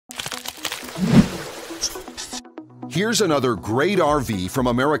Here's another great RV from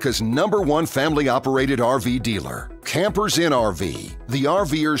America's #1 family-operated RV dealer, Campers Inn RV, the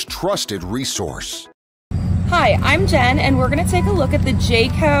RVer's trusted resource. Hi, I'm Jen, and we're going to take a look at the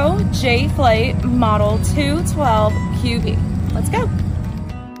Jayco-Jay Flight Model 212QB. Let's go.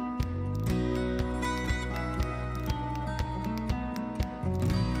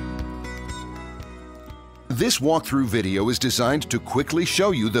 This walkthrough video is designed to quickly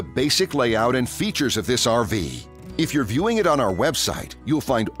show you the basic layout and features of this RV. If you're viewing it on our website, you'll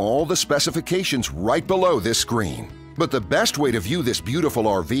find all the specifications right below this screen. But the best way to view this beautiful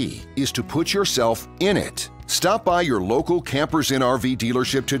RV is to put yourself in it. Stop by your local Campers Inn RV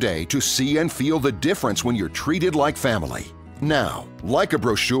dealership today to see and feel the difference when you're treated like family. Now, like a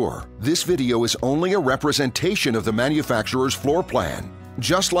brochure, this video is only a representation of the manufacturer's floor plan.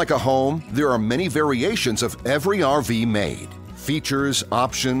 Just like a home, there are many variations of every RV made. Features,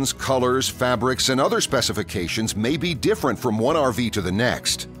 options, colors, fabrics, and other specifications may be different from one RV to the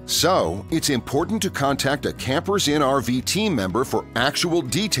next. So, it's important to contact a Campers Inn RV team member for actual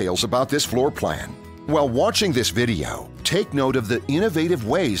details about this floor plan. While watching this video, take note of the innovative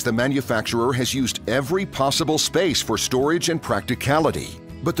ways the manufacturer has used every possible space for storage and practicality.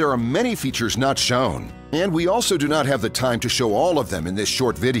 But there are many features not shown, and we also do not have the time to show all of them in this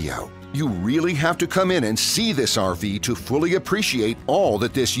short video. You really have to come in and see this RV to fully appreciate all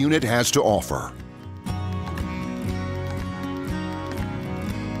that this unit has to offer.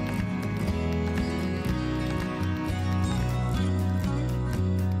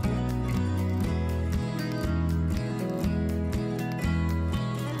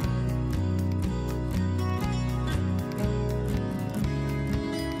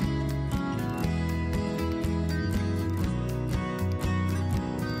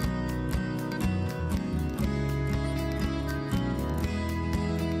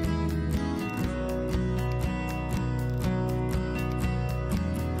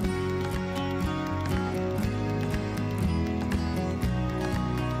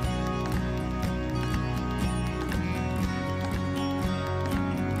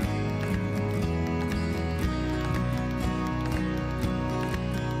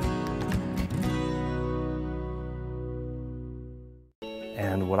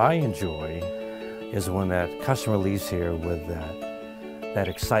 And what I enjoy is when that customer leaves here with that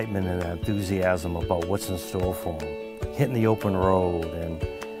excitement and that enthusiasm about what's in store for them. Hitting the open road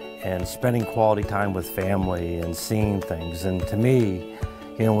and spending quality time with family and seeing things. And to me,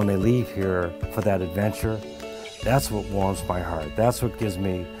 you know, when they leave here for that adventure, that's what warms my heart. That's what gives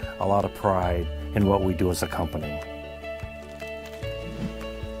me a lot of pride in what we do as a company.